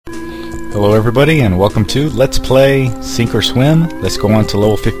Hello everybody and welcome to Let's Play Sink or Swim. Let's go on to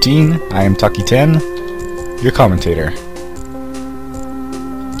level 15. I am Taki10, your commentator.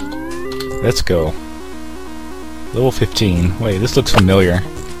 Let's go. Level 15. Wait, this looks familiar.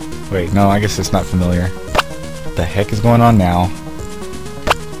 Wait, no, I guess it's not familiar. What the heck is going on now?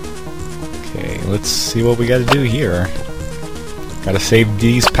 Okay, let's see what we gotta do here. Gotta save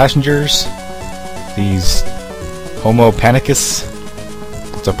these passengers. These Homo panicus.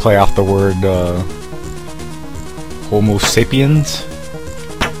 To play off the word Homo sapiens.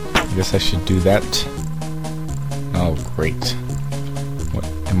 I guess I should do that. Oh, great. What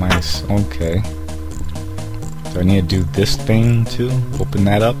am I... okay. Do I need to do this thing too? Open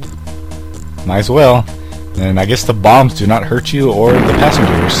that up? Might as well. And I guess the bombs do not hurt you or the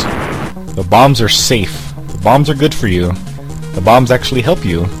passengers. The bombs are safe. The bombs are good for you. The bombs actually help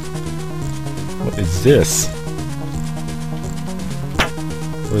you. What is this?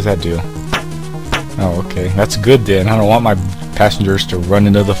 What does that do? Oh, okay. That's good then. I don't want my passengers to run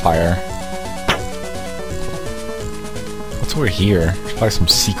into the fire. What's over here? There's probably some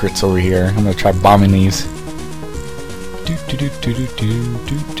secrets over here. I'm gonna try bombing these. Oh,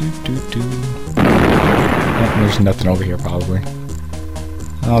 there's nothing over here probably.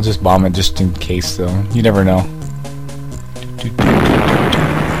 I'll just bomb it just in case though. You never know.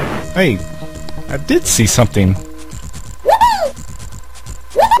 Hey, I did see something.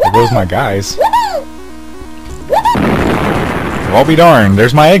 There goes my guys. I'll be darned,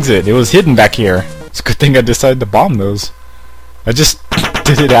 there's my exit. It was hidden back here. It's a good thing I decided to bomb those. I just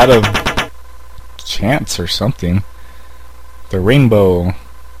did it out of chance or something. The rainbow.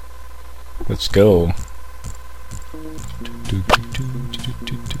 Let's go.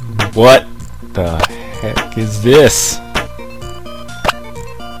 What the heck is this?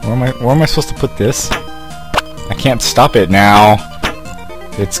 Where am I supposed to put this? I can't stop it now.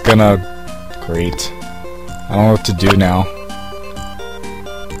 It's gonna... great. I don't know what to do now.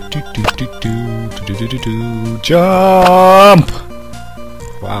 Jump!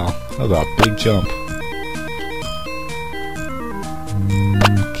 Wow, that was a big jump.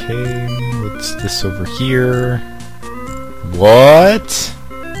 Okay, what's this over here? What?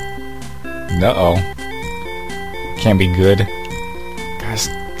 Uh-oh. Can't be good. Guys,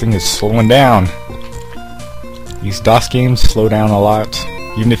 this thing is slowing down. These DOS games slow down a lot.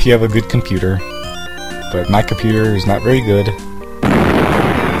 Even if you have a good computer. But my computer is not very good.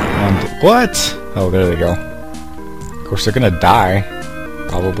 And what? Oh, there they go. Of course, they're gonna die.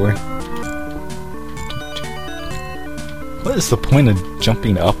 Probably. What is the point of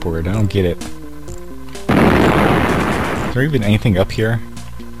jumping upward? I don't get it. Is there even anything up here?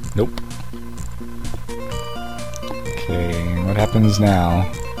 Nope. Okay, what happens now?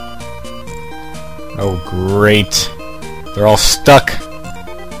 Oh, great. They're all stuck.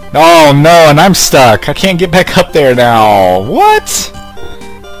 Oh no, and I'm stuck. I can't get back up there now. What?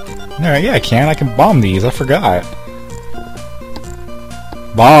 Alright, yeah, I can. I can bomb these. I forgot.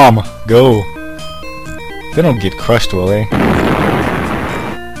 Bomb. Go. They don't get crushed, will they?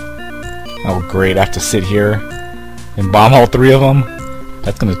 Oh, great. I have to sit here and bomb all three of them.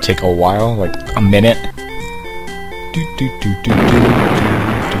 That's gonna take a while, like a minute.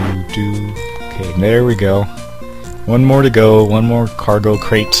 Okay, there we go. One more to go, one more cargo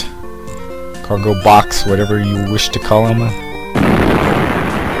crate, cargo box, whatever you wish to call them.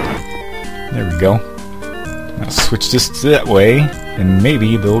 There we go. Now switch this to that way, and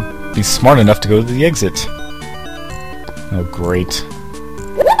maybe they'll be smart enough to go to the exit. Oh, great.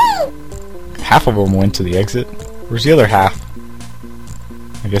 Half of them went to the exit. Where's the other half?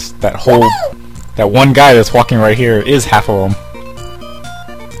 I guess that one guy that's walking right here is half of them.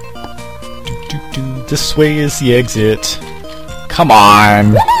 This way is the exit. Come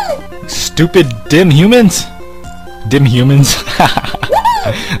on! Stupid dim humans! Dim humans.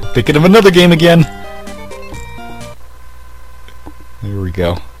 Thinking of another game again. There we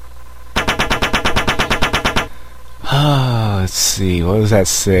go. Let's see, what does that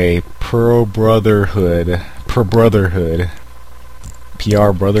say? Pro Brotherhood. Per Brotherhood.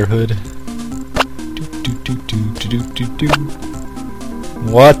 PR Brotherhood.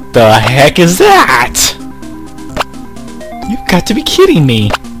 What the heck is that? You've got to be kidding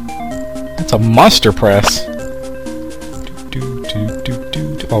me! That's a monster press.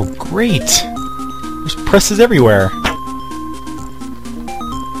 Oh, great! There's presses everywhere.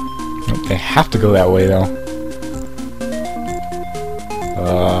 Nope, they have to go that way, though.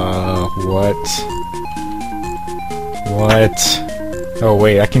 What? What? Oh,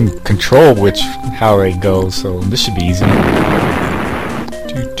 wait, I can control how they go, so this should be easy.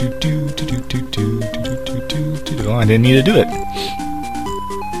 Oh, I didn't need to do it.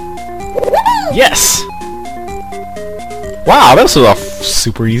 Yes! Wow, this was a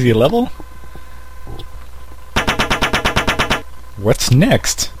super easy level. What's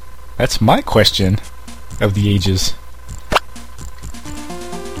next? That's my question of the ages.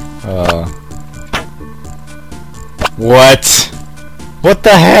 What? What the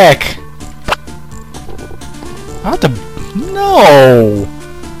heck? I have to... No!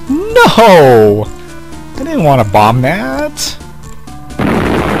 No! I didn't want to bomb that.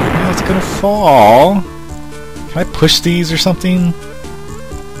 Now it's gonna fall. Can I push these or something?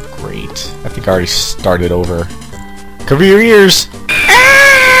 Great. I think I already started over. Cover your ears!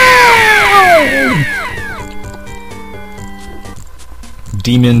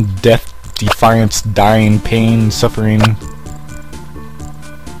 Demon, death, defiance, dying, pain, suffering.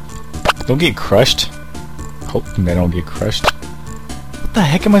 Don't get crushed. Hoping they don't get crushed. What the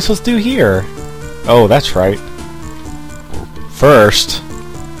heck am I supposed to do here? Oh, that's right. First,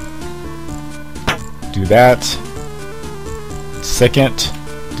 do that. Second,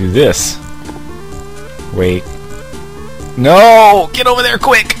 do this. Wait. No! Get over there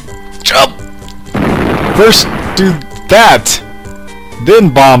quick! Jump! First, do that!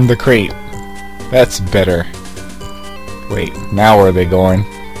 Then bomb the crate. That's better. Wait, now where are they going?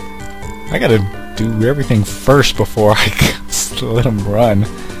 I gotta do everything first before I let them run.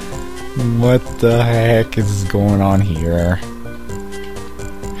 What the heck is going on here?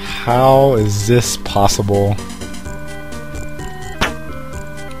 How is this possible?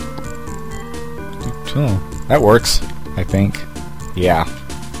 Oh, that works, I think. Yeah.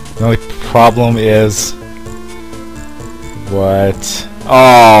 The only problem is... What?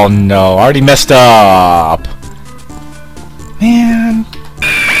 Oh no, I already messed up! Man!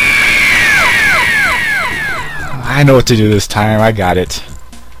 I know what to do this time, I got it.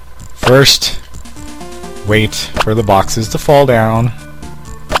 First, wait for the boxes to fall down.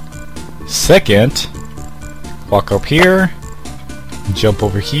 Second, walk up here, jump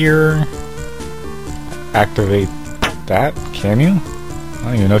over here, activate that. Can you? I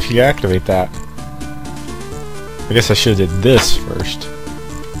don't even know if you can activate that. I guess I should have did this first.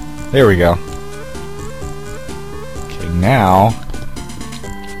 There we go. Okay, now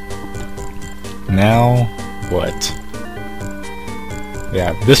what?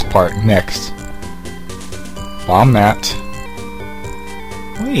 Yeah, this part next. Bomb that.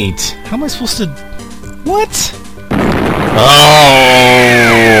 Wait, how am I supposed to... What? Oh,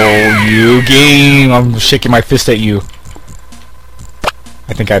 you game! I'm shaking my fist at you.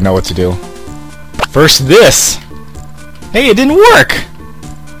 I think I know what to do. First this! Hey, it didn't work!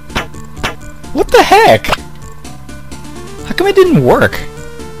 What the heck? How come it didn't work?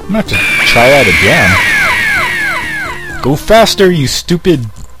 I'm gonna have to try that again. Go faster, you stupid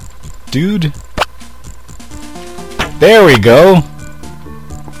dude. There we go.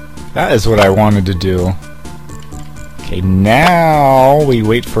 That is what I wanted to do. Okay, now we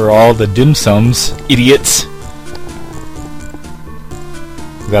wait for all the dim sums. Idiots.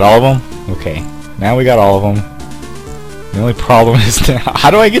 Is that all of them? Okay. Now we got all of them. The only problem is now,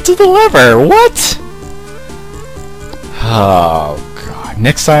 how do I get to the lever? What? Oh god.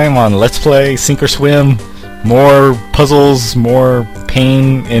 Next time on Let's Play Sink or Swim, more puzzles, more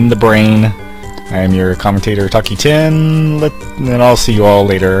pain in the brain. I am your commentator, Taki10, and I'll see you all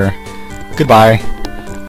later. Goodbye.